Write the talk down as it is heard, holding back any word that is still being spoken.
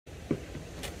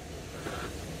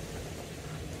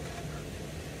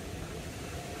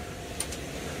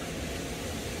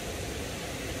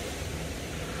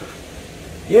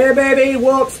Yeah, baby,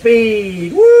 warp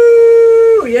speed.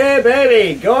 Woo! Yeah,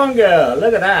 baby, go on, girl.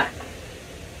 Look at that.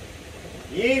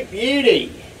 You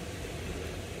beauty.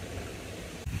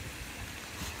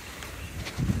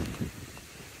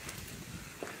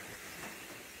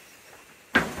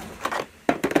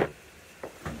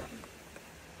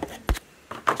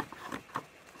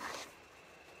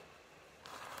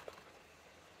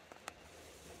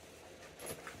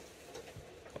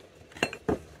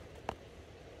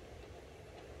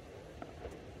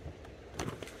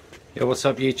 Yo, what's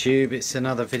up YouTube? It's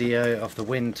another video of the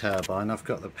wind turbine. I've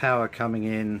got the power coming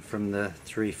in from the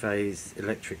 3-phase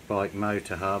electric bike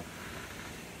motor hub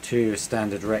to a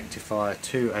standard rectifier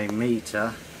to a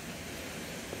meter,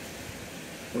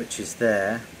 which is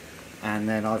there, and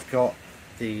then I've got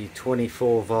the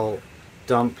 24 volt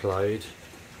dump load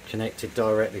connected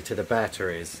directly to the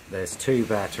batteries. There's two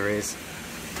batteries,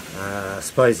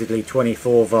 supposedly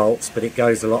 24 volts, but it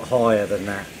goes a lot higher than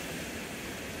that.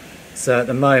 So at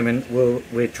the moment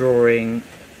we're drawing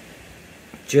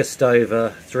just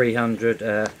over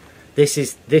 300.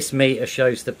 This meter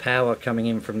shows the power coming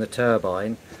in from the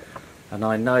turbine, and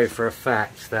I know for a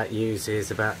fact that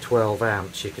uses about 12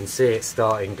 amps. You can see it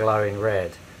starting glowing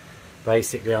red.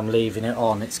 Basically I'm leaving it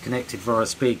on. It's connected via a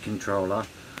speed controller.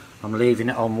 I'm leaving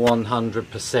it on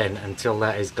 100% until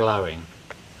that is glowing.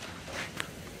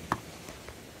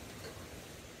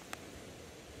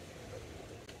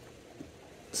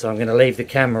 So I'm going to leave the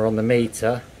camera on the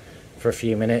meter for a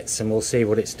few minutes and we'll see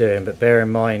what it's doing, but bear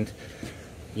in mind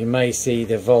you may see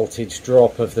the voltage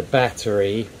drop of the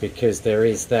battery because there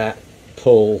is that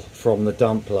pull from the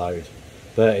dump load,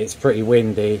 but it's pretty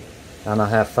windy and I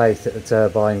have faith that the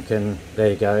turbine can,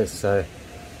 there you go. So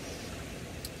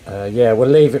yeah, we'll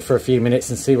leave it for a few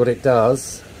minutes and see what it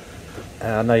does.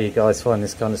 I know you guys find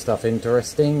this kind of stuff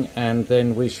interesting, and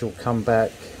then we shall come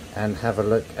back and have a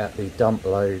look at the dump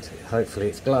load. Hopefully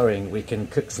it's glowing, we can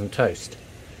cook some toast.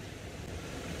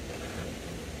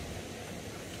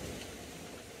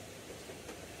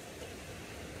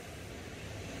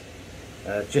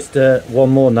 Just one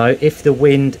more note, if the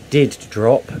wind did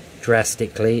drop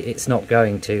drastically, it's not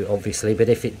going to obviously, but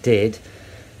if it did,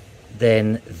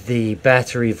 then the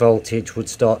battery voltage would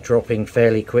start dropping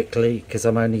fairly quickly, because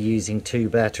I'm only using 2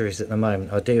 batteries at the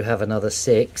moment. I do have another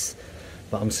 6,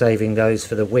 but I'm saving those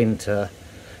for the winter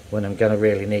when I'm going to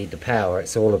really need the power.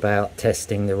 It's all about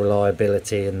testing the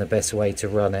reliability and the best way to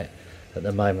run it at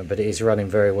the moment, but it is running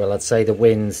very well. I'd say the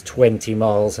wind's 20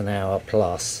 miles an hour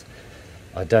plus.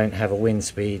 I don't have a wind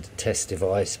speed test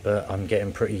device, but I'm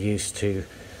getting pretty used to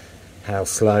how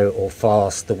slow or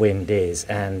fast the wind is,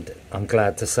 and I'm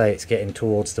glad to say it's getting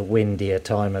towards the windier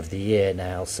time of the year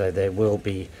now, so they will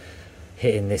be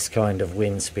hitting this kind of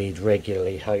wind speed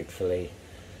regularly, hopefully.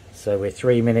 So we're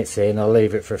 3 minutes in. I'll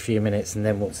leave it for a few minutes and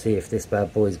then we'll see if this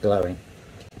bad boy's glowing.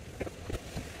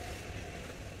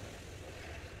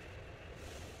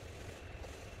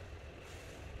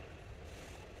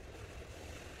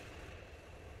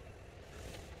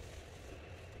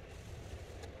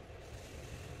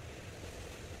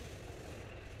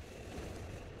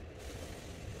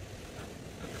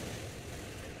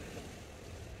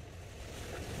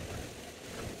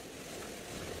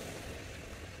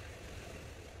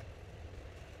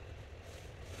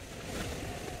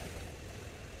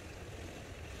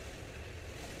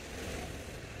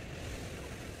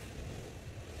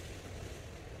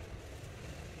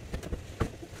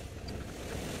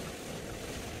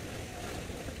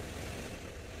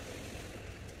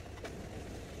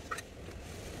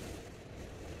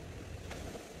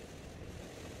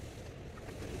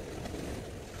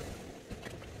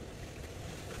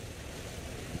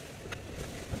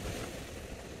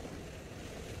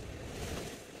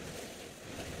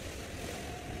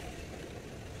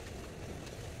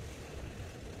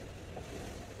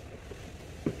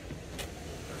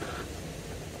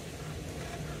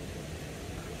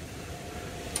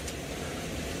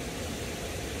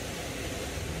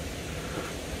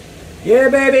 Yeah,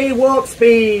 baby, warp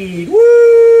speed.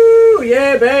 Woo!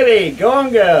 Yeah, baby, go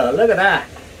on, girl. Look at that.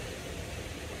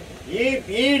 You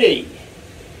beauty.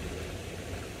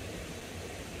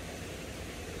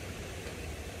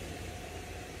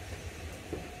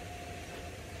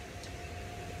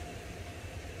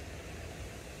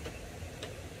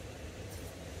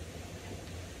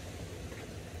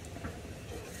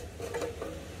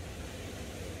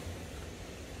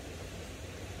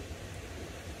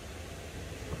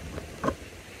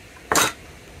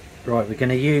 Right, we're going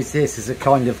to use this as a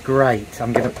kind of grate.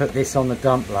 I'm going to put this on the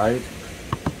dump load.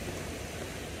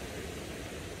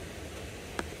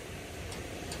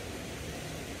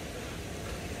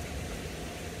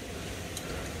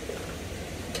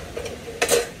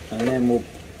 and then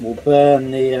we'll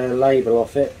burn the label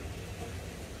off it.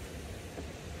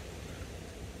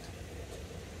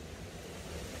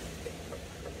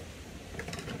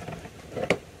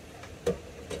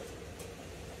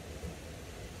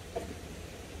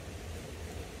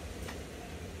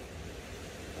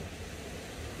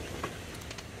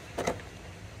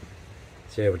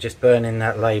 So yeah, we're just burning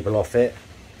that label off it,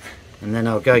 and then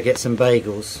I'll go get some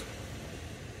bagels.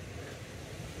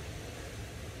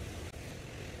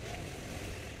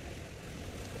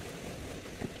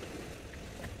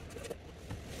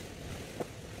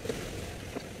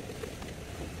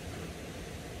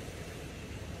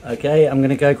 Okay, I'm going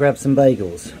to go grab some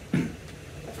bagels.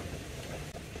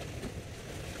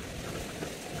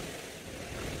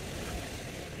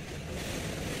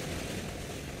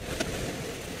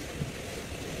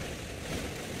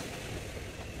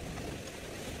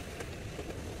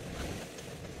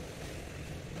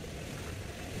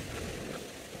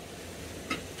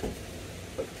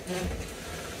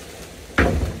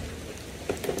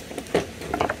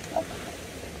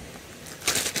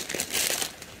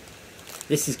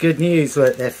 This is good news,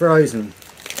 look, they're frozen.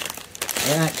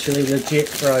 They're actually legit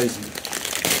frozen.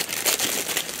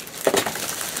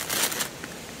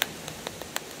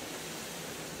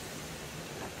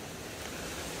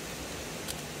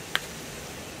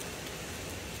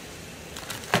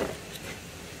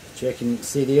 Checking,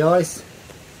 see the ice?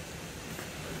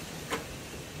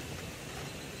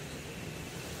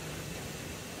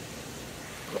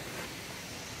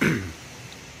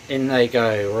 In they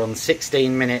go. We're on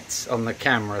 16 minutes on the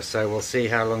camera, so we'll see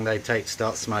how long they take to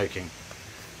start smoking.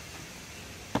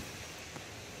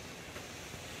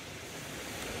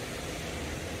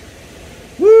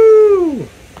 Woo!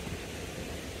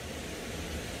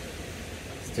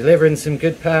 It's delivering some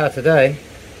good power today.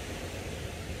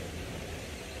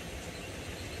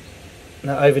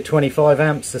 That over 25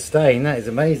 amps sustain, that is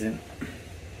amazing.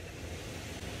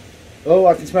 Oh,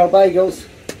 I can smell bagels.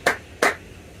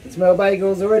 Smell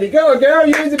bagels already. Go girl,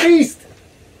 you're the beast.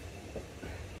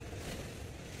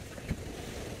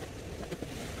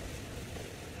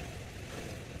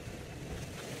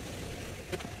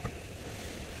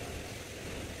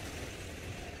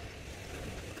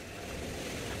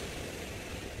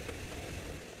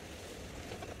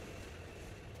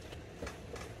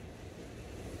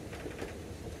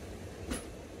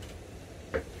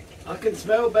 I can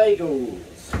smell bagels.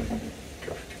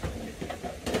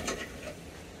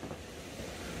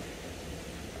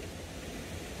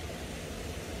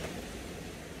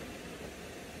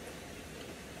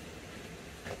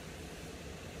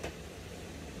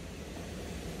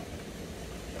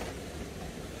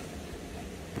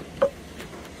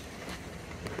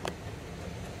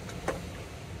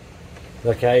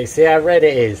 Okay, see how red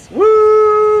it is.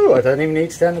 Woo! I don't even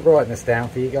need to turn the brightness down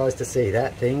for you guys to see.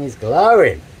 That thing is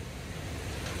glowing.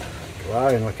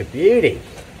 Glowing like a beauty.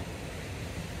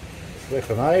 Flip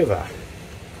them over.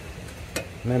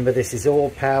 Remember, this is all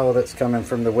power that's coming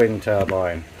from the wind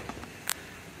turbine.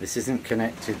 This isn't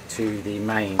connected to the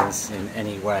mains in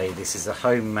any way. This is a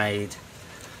homemade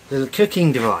little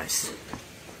cooking device.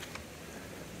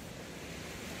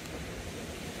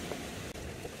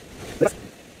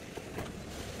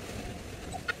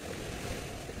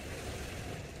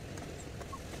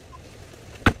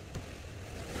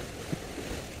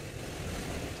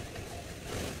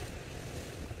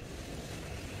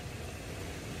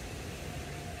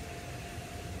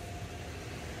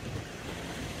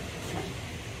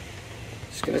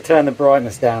 Just going to turn the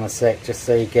brightness down a sec just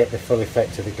so you get the full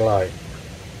effect of the glow.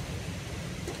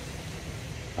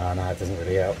 Oh no, it doesn't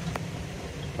really help.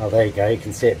 Oh, there you go, you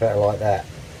can see it better like that.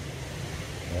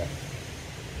 Yeah.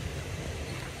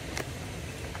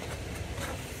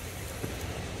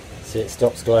 See, it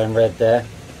stops glowing red there.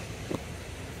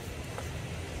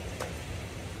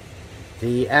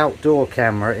 The outdoor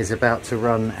camera is about to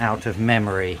run out of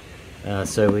memory,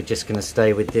 so we're just going to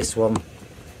stay with this one.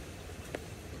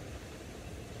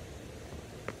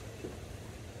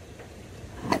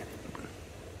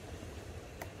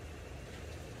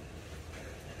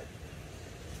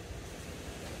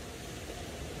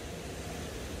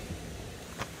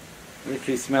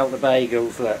 Literally smell the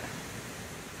bagels, look.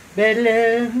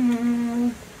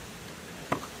 Bedlam.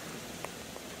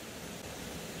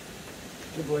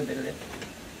 Good boy, Bedlam.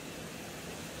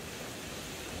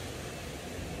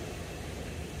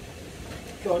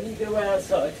 Go on, you go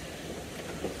outside.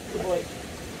 Good boy.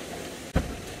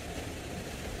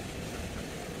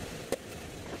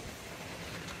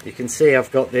 You can see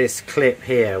I've got this clip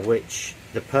here, which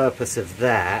the purpose of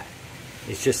that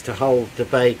is just to hold the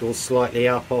bagels slightly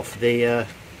up off the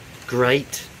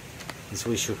grate. as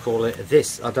we shall call it.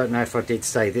 This, I don't know if I did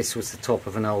say, this was the top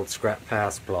of an old scrap power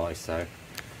supply, so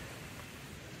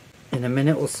in a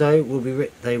minute or so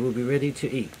they will be ready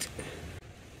to eat.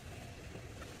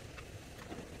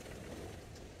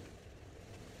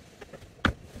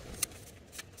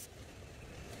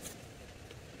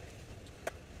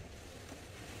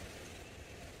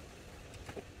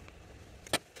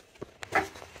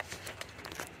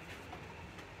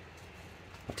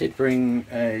 I did bring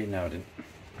a, no I didn't.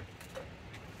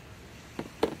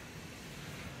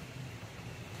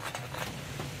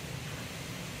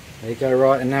 There you go,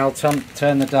 right, and now I'll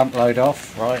turn the dump load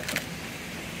off, right,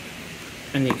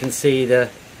 and you can see the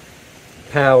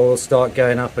power will start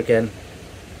going up again.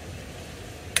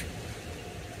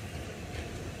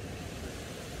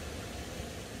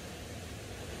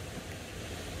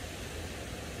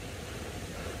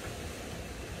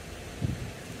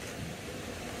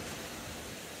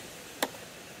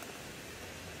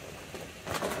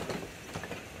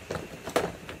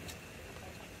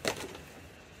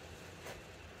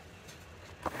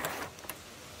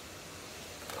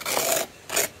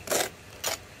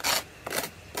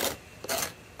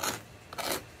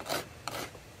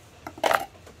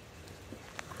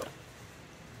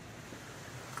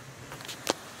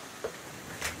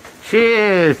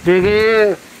 Cheers,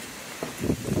 Biggie!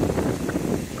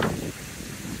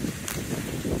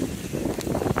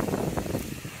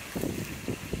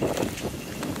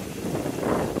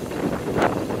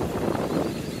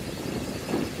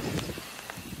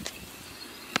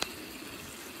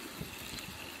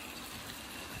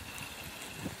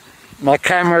 My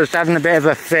camera's having a bit of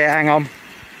a fit, hang on.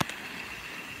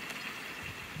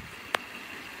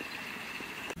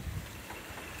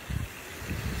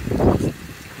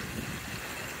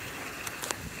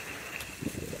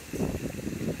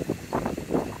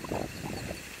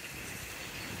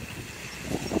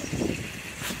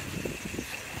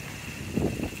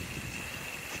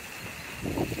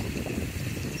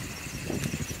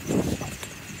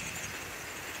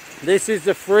 This is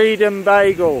the Freedom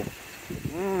Bagel.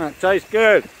 That tastes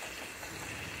good.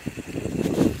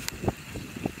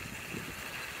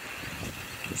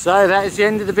 So that is the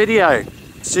end of the video.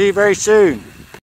 See you very soon.